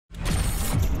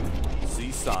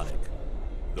Sonic,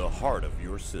 the heart of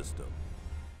your system.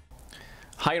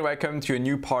 Hi and welcome to a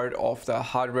new part of the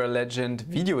Hardware Legend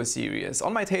video series.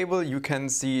 On my table you can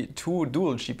see two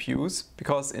dual GPUs,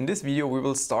 because in this video we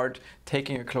will start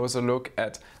taking a closer look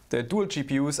at the dual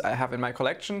GPUs I have in my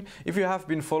collection. If you have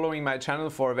been following my channel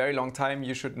for a very long time,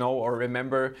 you should know or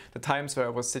remember the times where I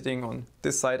was sitting on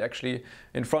this side, actually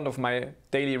in front of my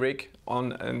daily rig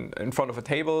in front of a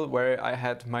table where I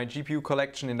had my GPU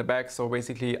collection in the back. So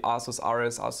basically Asus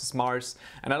RS, Asus Mars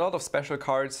and a lot of special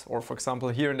cards, or for example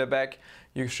here in the back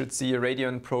you should see a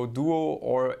Radeon Pro Duo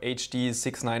or HD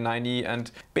 6990,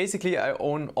 and basically I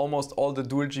own almost all the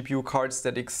dual GPU cards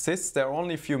that exist. There are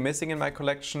only a few missing in my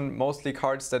collection, mostly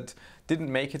cards that didn't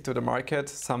make it to the market,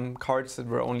 some cards that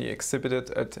were only exhibited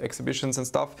at exhibitions and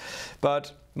stuff,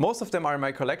 but most of them are in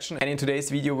my collection. And in today's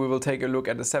video we will take a look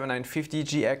at the 7950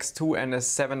 GX2 and the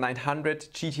 7900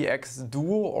 GTX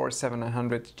Duo or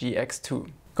 7900 GX2.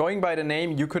 Going by the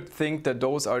name, you could think that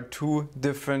those are two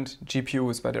different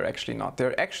GPUs, but they're actually not.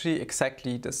 They're actually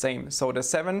exactly the same. So the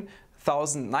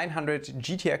 7900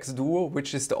 GTX Duo,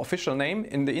 which is the official name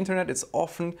in the internet, it's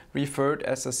often referred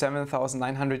as the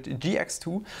 7900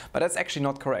 GX2, but that's actually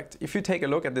not correct. If you take a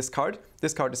look at this card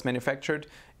is manufactured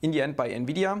in the end by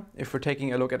Nvidia. If we're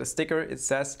taking a look at the sticker, it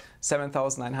says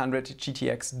 7900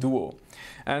 GTX Duo.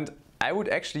 And I would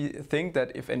actually think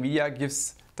that if Nvidia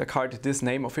gives the card this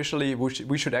name officially,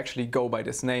 we should actually go by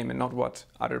this name and not what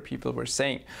other people were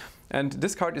saying. And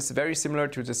this card is very similar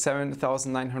to the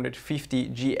 7950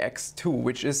 GX2,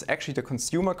 which is actually the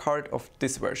consumer card of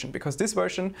this version, because this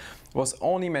version was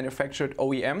only manufactured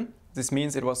OEM. This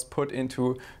means it was put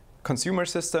into consumer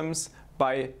systems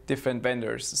by different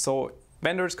vendors. So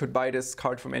vendors could buy this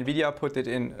card from Nvidia, put it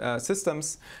in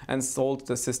systems and sold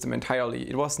the system entirely.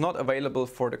 It was not available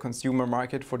for the consumer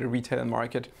market, for the retail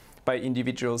market, by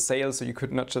individual sales, so you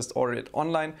could not just order it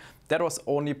online. That was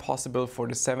only possible for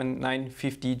the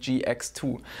 7950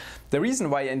 GX2. The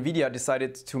reason why Nvidia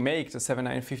decided to make the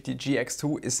 7950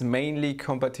 GX2 is mainly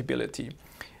compatibility.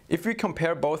 If we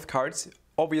compare both cards,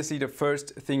 obviously the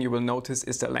first thing you will notice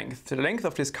is the length. The length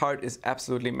of this card is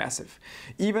absolutely massive.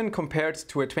 Even compared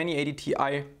to a 2080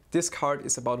 Ti, this card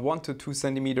is about 1 to 2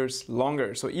 centimeters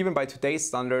longer. So even by today's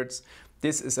standards,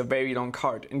 this is a very long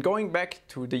card. And going back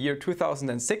to the year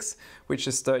 2006, which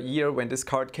is the year when this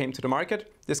card came to the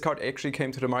market, this card actually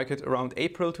came to the market around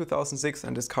April 2006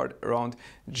 and this card around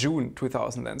June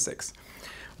 2006.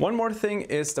 One more thing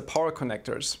is the power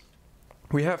connectors.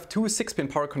 We have two 6-pin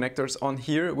power connectors on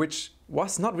here, which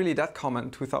was not really that common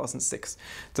in 2006.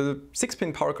 The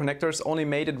 6-pin power connectors only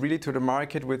made it really to the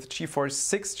market with GeForce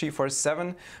 6, GeForce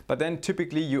 7, but then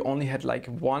typically you only had like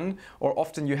one, or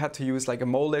often you had to use like a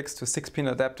Molex to 6-pin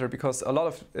adapter, because a lot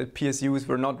of PSUs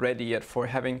were not ready yet for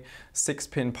having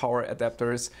 6-pin power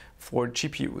adapters for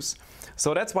GPUs.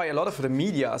 So that's why a lot of the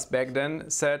medias back then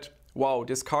said, wow,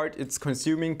 this card, it's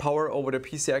consuming power over the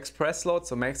PCI Express slot,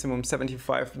 so maximum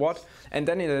 75 watt. And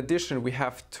then in addition, we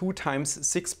have 2 times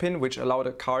 6-pin, which allow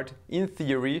the card, in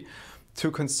theory,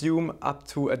 to consume up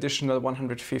to additional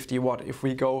 150 watt if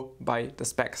we go by the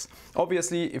specs.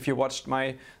 Obviously, if you watched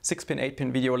my 6-pin,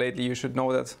 8-pin video lately, you should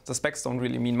know that the specs don't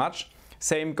really mean much.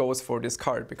 Same goes for this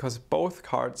card, because both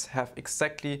cards have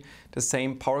exactly the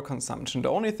same power consumption.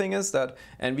 The only thing is that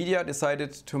Nvidia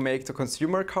decided to make the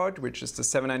consumer card, which is the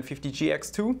 7950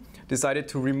 GX2, decided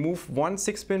to remove one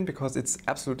 6-pin because it's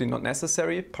absolutely not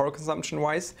necessary power consumption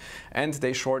wise, and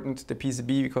they shortened the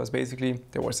PCB because basically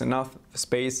there was enough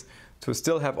space to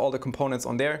still have all the components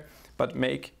on there, but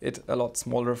make it a lot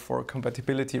smaller for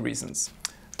compatibility reasons.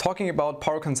 Talking about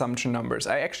power consumption numbers,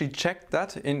 I actually checked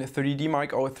that in 3D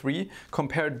Mark 03,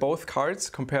 compared both cards,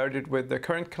 compared it with the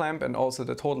current clamp and also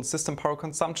the total system power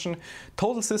consumption.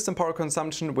 Total system power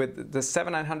consumption with the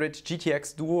 7900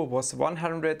 GTX Duo was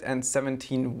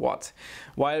 117 watt,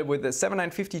 while with the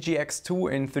 7950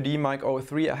 GX2 in 3D Mark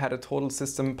 03 I had a total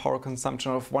system power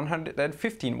consumption of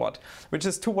 115 watt, which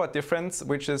is 2 watt difference,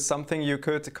 which is something you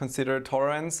could consider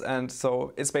tolerance, and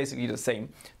so it's basically the same.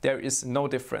 There is no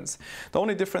difference. The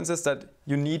only difference is that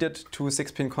you needed 2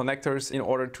 6-pin connectors in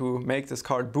order to make this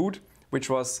card boot, which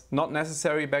was not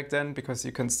necessary back then, because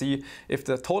you can see if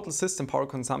the total system power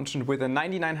consumption with a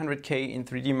 9900K in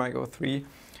 3D Mark 03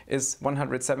 is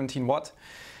 117 watt,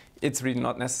 it's really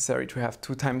not necessary to have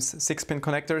 2 times 6-pin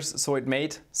connectors, so it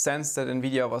made sense that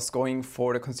Nvidia was going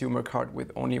for the consumer card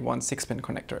with only one 6-pin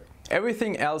connector.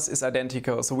 Everything else is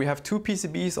identical. So we have two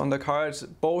PCBs on the card,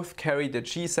 both carry the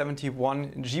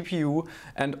G71 GPU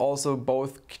and also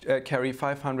both carry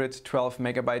 512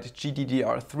 megabyte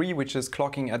GDDR3, which is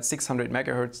clocking at 600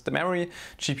 megahertz. The memory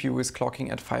GPU is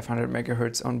clocking at 500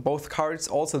 megahertz on both cards.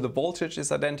 Also the voltage is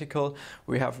identical.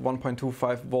 We have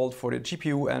 1.25 volt for the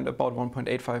GPU and about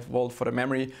 1.85 volt for the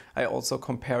memory. I also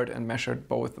compared and measured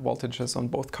both voltages on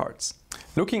both cards.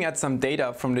 Looking at some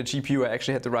data from the GPU, I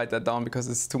actually had to write that down because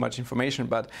it's too much information,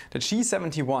 but the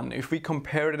G71, if we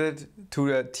compared it to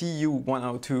the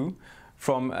TU102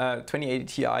 from 2080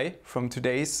 Ti, from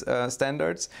today's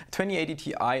standards, 2080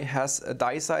 Ti has a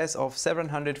die size of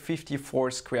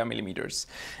 754 square millimeters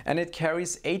and it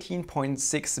carries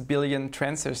 18.6 billion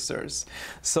transistors.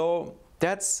 So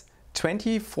that's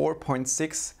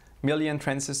 24.6 million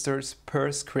transistors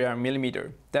per square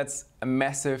millimeter. That's a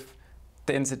massive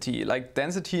density. Like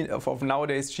density of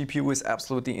nowadays GPU is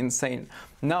absolutely insane.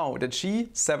 Now the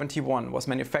G71 was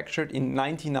manufactured in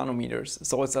 90 nanometers,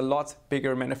 so it's a lot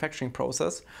bigger manufacturing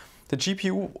process. The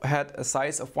GPU had a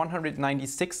size of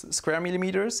 196 square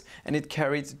millimeters and it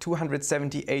carried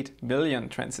 278 million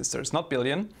transistors, not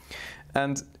billion.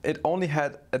 And it only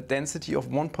had a density of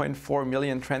 1.4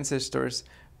 million transistors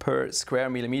per square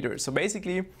millimeter. So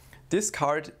basically this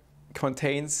card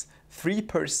contains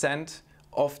 3%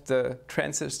 of the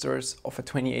transistors of a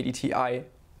 2080 Ti.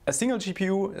 A single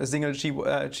GPU, a single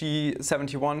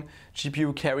G71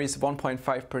 GPU carries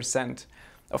 1.5%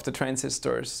 of the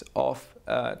transistors of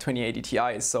 2080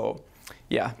 Ti. So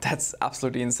yeah, that's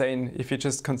absolutely insane. If you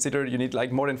just consider you need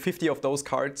like more than 50 of those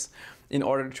cards in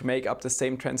order to make up the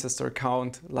same transistor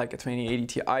count like a 2080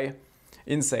 Ti.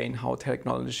 Insane how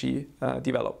technology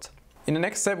developed. In the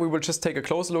next step, we will just take a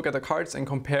closer look at the cards and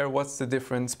compare what's the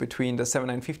difference between the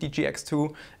 7950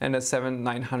 GX2 and the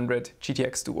 7900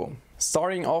 GTX Duo.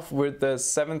 Starting off with the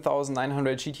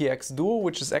 7900 GTX Duo,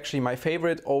 which is actually my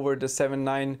favorite over the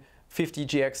 7950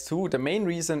 GX2. The main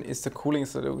reason is the cooling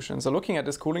solution. So looking at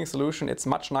this cooling solution, it's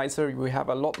much nicer. We have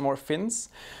a lot more fins.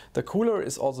 The cooler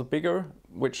is also bigger,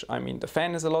 which I mean the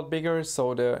fan is a lot bigger,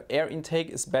 so the air intake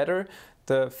is better.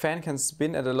 The fan can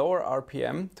spin at a lower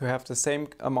RPM to have the same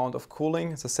amount of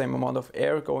cooling, the same amount of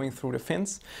air going through the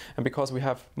fins. And because we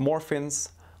have more fins,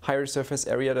 higher surface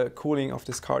area, the cooling of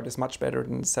this card is much better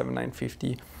than the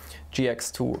 7950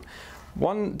 GX2.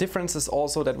 One difference is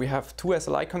also that we have two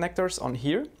SLI connectors on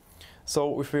here.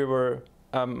 So if we were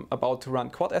about to run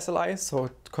quad SLI,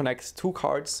 so to connect two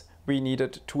cards, we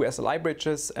needed two SLI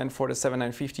bridges, and for the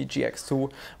 7950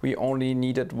 GX2 we only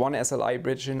needed one SLI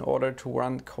bridge in order to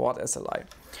run quad SLI.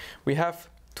 We have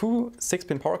two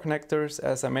 6-pin power connectors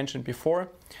as I mentioned before,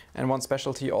 and one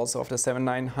specialty also of the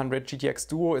 7900 GTX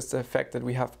Duo is the fact that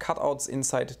we have cutouts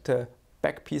inside the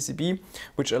back PCB,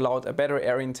 which allowed a better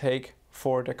air intake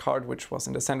for the card, which was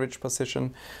in the sandwich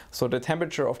position. So the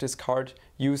temperature of this card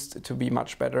used to be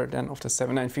much better than of the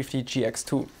 7950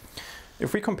 GX2.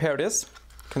 If we compare this,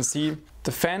 you can see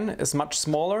the fan is much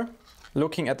smaller.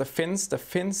 Looking at the fins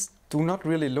do not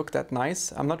really look that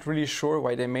nice. I'm not really sure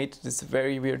why they made this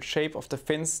very weird shape of the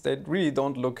fins. They really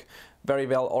don't look very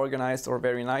well organized or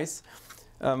very nice.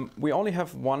 We only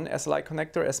have one SLI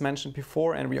connector as mentioned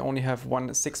before, and we only have one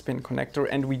 6-pin connector,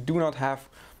 and we do not have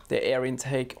the air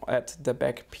intake at the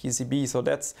back PCB. So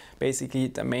that's basically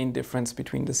the main difference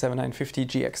between the 7950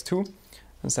 GX2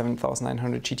 and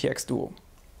 7900 GTX Duo.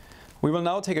 We will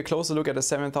now take a closer look at the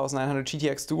 7900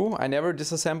 GTX Duo. I never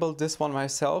disassembled this one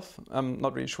myself. I'm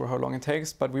not really sure how long it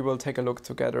takes, but we will take a look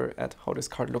together at how this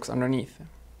card looks underneath.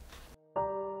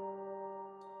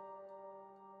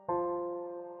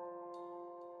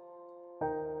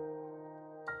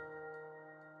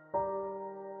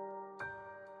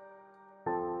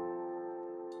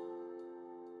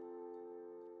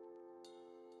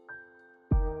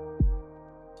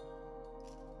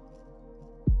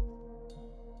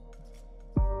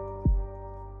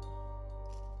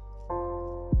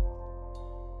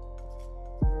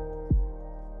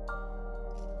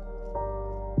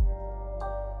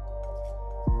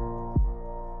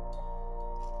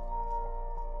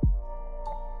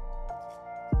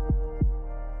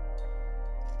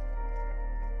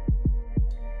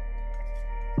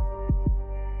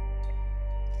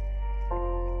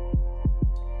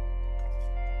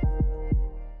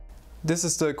 This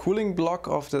is the cooling block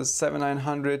of the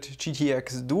 7900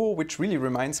 GTX Duo, which really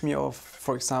reminds me of,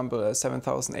 for example, a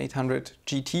 7800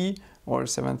 GT or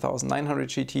 7900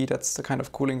 GT. That's the kind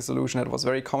of cooling solution that was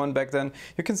very common back then.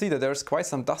 You can see that there's quite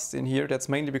some dust in here. That's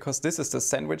mainly because this is the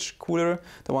sandwich cooler,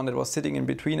 the one that was sitting in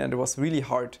between, and it was really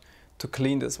hard to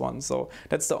clean this one. So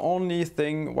that's the only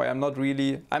thing why I'm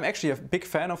actually a big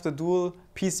fan of the dual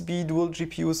PCB, dual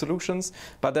GPU solutions,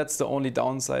 but that's the only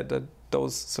downside that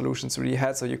those solutions really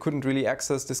had. So you couldn't really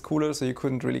access this cooler, so you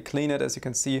couldn't really clean it. As you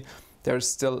can see, there's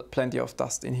still plenty of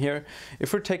dust in here.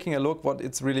 If we're taking a look what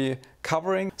it's really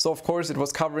covering, so of course it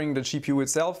was covering the GPU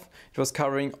itself, it was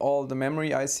covering all the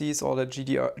memory ICs, all the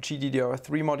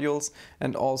GDDR3 modules,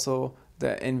 and also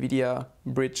the NVIDIA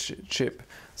bridge chip.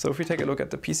 So if we take a look at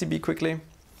the PCB quickly,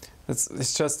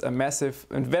 it's just a massive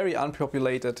and very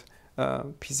unpopulated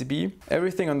PCB.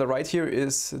 Everything on the right here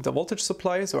is the voltage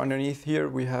supply. So underneath here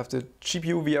we have the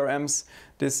GPU VRMs.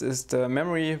 This is the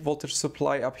memory voltage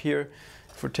supply up here.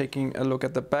 If we're taking a look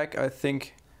at the back, I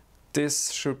think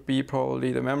this should be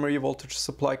probably the memory voltage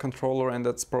supply controller, and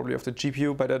that's probably of the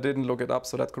GPU, but I didn't look it up,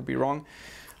 so that could be wrong.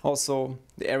 Also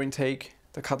the air intake,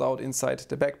 the cutout inside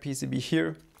the back PCB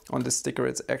here. On this sticker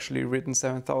it's actually written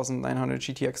 7900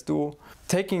 GTX Duo.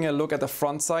 Taking a look at the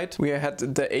front side, we had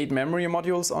the 8 memory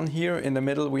modules on here. In the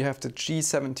middle we have the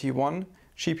G71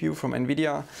 GPU from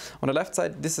NVIDIA. On the left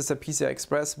side, this is a PCI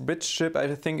Express bridge chip.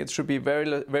 I think it should be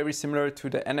very similar to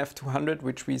the NF200,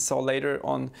 which we saw later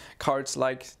on cards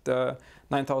like the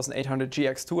 9800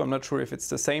 GX2. I'm not sure if it's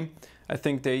the same. I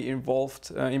think they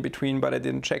involved in between, but I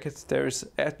didn't check it. There's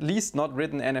at least not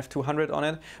written NF200 on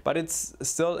it, but it's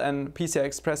still an PCI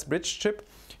Express bridge chip.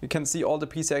 You can see all the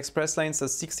PCI Express lanes. The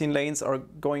 16 lanes are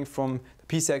going from the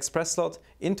PCI Express slot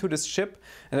into this chip,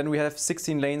 and then we have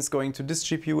 16 lanes going to this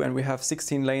GPU, and we have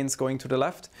 16 lanes going to the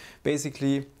left,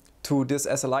 basically to this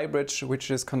SLI bridge,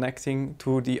 which is connecting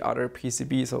to the other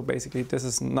PCB. So basically this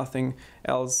is nothing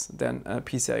else than a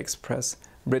PCI Express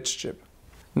bridge chip.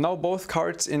 Now both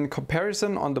cards in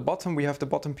comparison. On the bottom we have the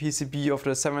bottom PCB of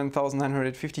the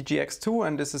 7950 GX2,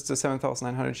 and this is the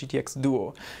 7900 GTX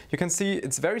Duo. You can see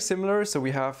it's very similar. So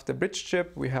we have the bridge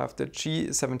chip, we have the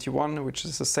G71, which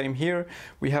is the same here.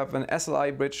 We have an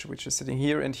SLI bridge, which is sitting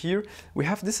here and here. We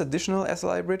have this additional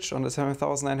SLI bridge on the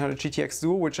 7900 GTX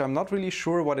Duo, which I'm not really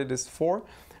sure what it is for.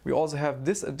 We also have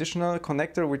this additional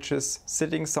connector, which is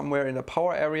sitting somewhere in the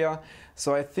power area.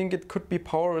 So I think it could be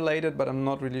power related, but I'm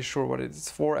not really sure what it is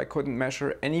for. I couldn't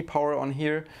measure any power on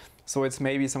here. So it's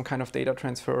maybe some kind of data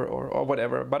transfer or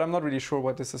whatever, but I'm not really sure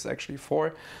what this is actually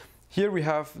for. Here we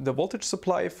have the voltage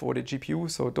supply for the GPU.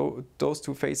 So those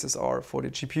two phases are for the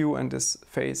GPU and this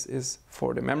phase is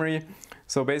for the memory.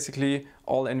 So basically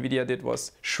all NVIDIA did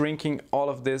was shrinking all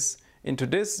of this into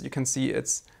this. You can see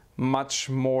it's much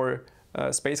more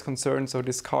space concerned, so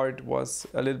this card was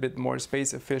a little bit more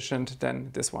space efficient than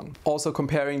this one. Also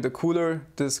comparing the cooler,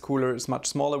 this cooler is much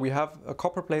smaller. We have a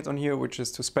copper plate on here, which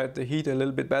is to spread the heat a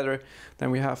little bit better.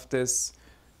 Then we have this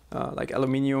like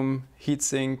aluminium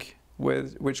heatsink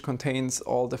which contains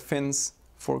all the fins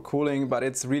for cooling, but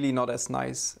it's really not as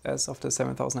nice as of the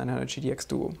 7900 GTX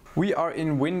Duo. We are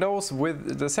in Windows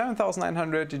with the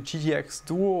 7900 GTX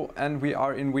Duo, and we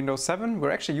are in Windows 7.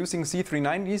 We're actually using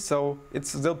C390, so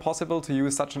it's still possible to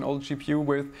use such an old GPU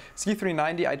with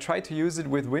C390. I tried to use it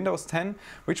with Windows 10,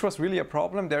 which was really a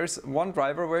problem. There's one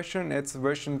driver version, it's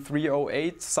version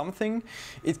 308 something.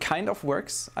 It kind of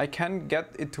works. I can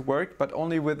get it to work, but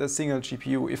only with a single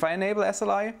GPU. If I enable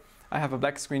SLI, I have a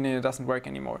black screen and it doesn't work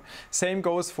anymore. Same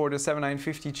goes for the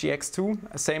 7950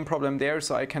 GX2, same problem there,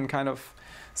 so I can kind of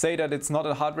say that it's not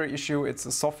a hardware issue, it's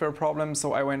a software problem.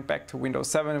 So I went back to Windows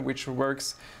 7, which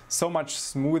works so much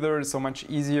smoother, so much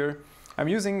easier. I'm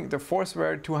using the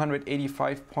Forceware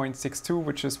 285.62,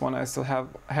 which is one I still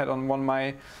had on one of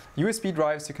my USB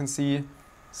drives. You can see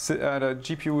the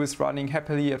GPU is running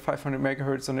happily at 500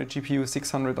 MHz on the GPU,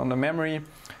 600 on the memory.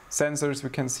 Sensors, we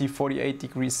can see 48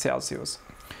 degrees Celsius.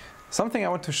 Something I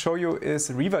want to show you is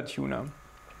Riva Tuner.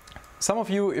 Some of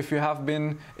you, if you have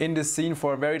been in this scene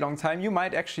for a very long time, you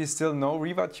might actually still know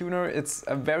Riva Tuner. It's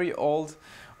a very old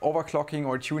overclocking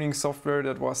or tuning software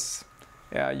that was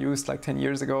used like 10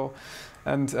 years ago.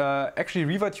 And actually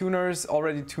Riva Tuner is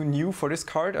already too new for this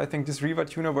card. I think this Riva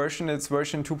Tuner version, it's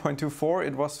version 2.24.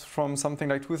 It was from something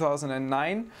like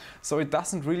 2009. So it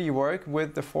doesn't really work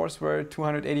with the Forceware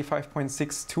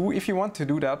 285.62. If you want to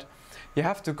do that, you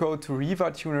have to go to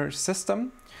Riva Tuner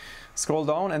System, scroll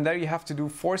down, and there you have to do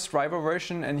Force Driver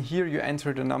version, and here you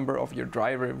enter the number of your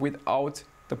driver without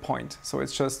the point. So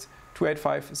it's just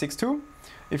 28562.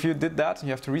 If you did that, you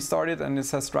have to restart it, and it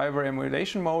says driver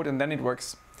emulation mode, and then it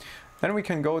works. Then we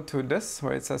can go to this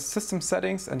where it says system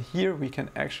settings, and here we can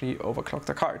actually overclock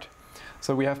the card.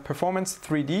 So we have performance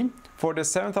 3D. For the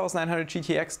 7900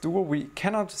 GTX Duo, we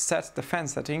cannot set the fan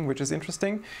setting, which is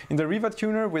interesting. In the Riva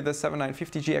Tuner with the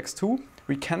 7950 GX2,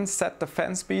 we can set the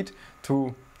fan speed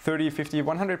to 30, 50,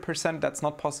 100%. That's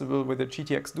not possible with the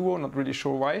GTX Duo, not really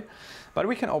sure why, but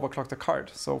we can overclock the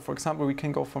card. So for example, we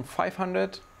can go from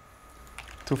 500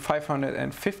 to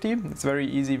 550. It's very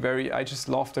easy, I just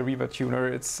love the Riva tuner.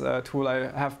 It's a tool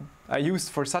I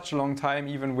used for such a long time,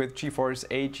 even with GeForce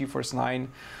 8, GeForce 9,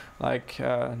 like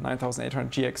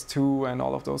 9800 GX2 and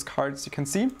all of those cards you can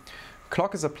see.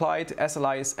 Clock is applied,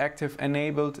 SLI is active,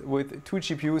 enabled with 2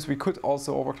 GPUs. We could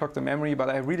also overclock the memory, but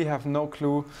I really have no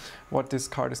clue what this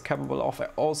card is capable of. I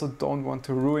also don't want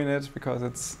to ruin it because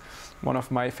it's one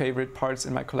of my favorite parts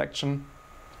in my collection.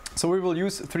 So we will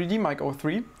use 3D Mark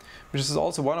 03, which is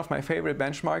also one of my favorite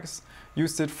benchmarks.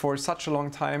 Used it for such a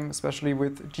long time, especially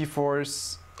with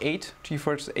GeForce 8,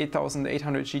 GeForce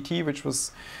 8800 GT, which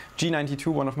was G92,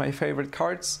 one of my favorite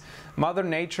cards. Mother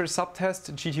Nature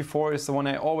subtest GT4 is the one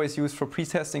I always use for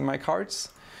pre-testing my cards.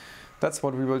 That's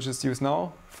what we will just use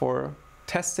now for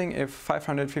testing if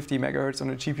 550 MHz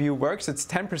on a GPU works. It's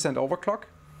 10% overclock.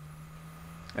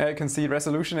 You can see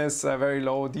resolution is very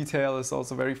low, detail is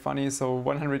also very funny, so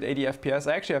 180 FPS.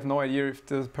 I actually have no idea if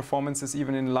the performance is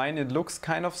even in line. It looks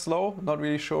kind of slow, not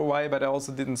really sure why, but I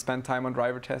also didn't spend time on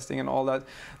driver testing and all that.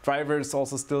 Driver is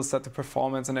also still set to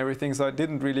performance and everything, so I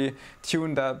didn't really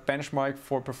tune that benchmark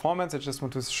for performance. I just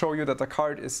want to show you that the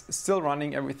card is still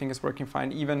running, everything is working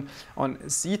fine. Even on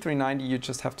Z390 you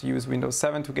just have to use Windows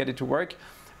 7 to get it to work.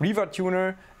 Riva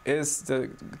Tuner is the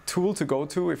tool to go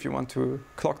to if you want to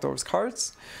clock those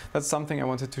cards. That's something I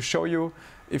wanted to show you.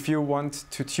 If you want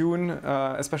to tune,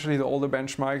 especially the older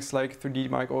benchmarks like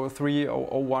 3D Mark 03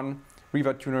 or 01,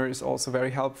 Riva Tuner is also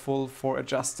very helpful for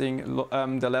adjusting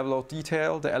the level of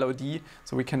detail, the LOD.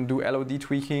 So we can do LOD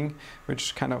tweaking,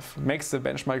 which kind of makes the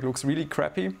benchmark looks really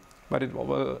crappy, but it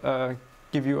will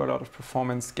give you a lot of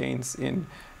performance gains in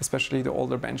especially the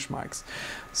older benchmarks.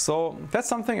 So that's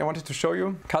something I wanted to show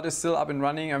you. Card is still up and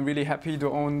running. I'm really happy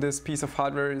to own this piece of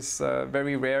hardware. It's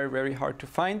very rare, very hard to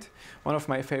find. One of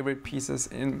my favorite pieces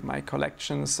in my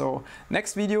collection. So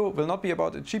next video will not be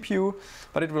about a GPU,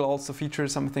 but it will also feature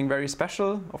something very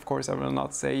special. Of course, I will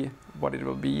not say what it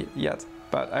will be yet,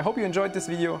 but I hope you enjoyed this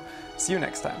video. See you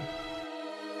next time.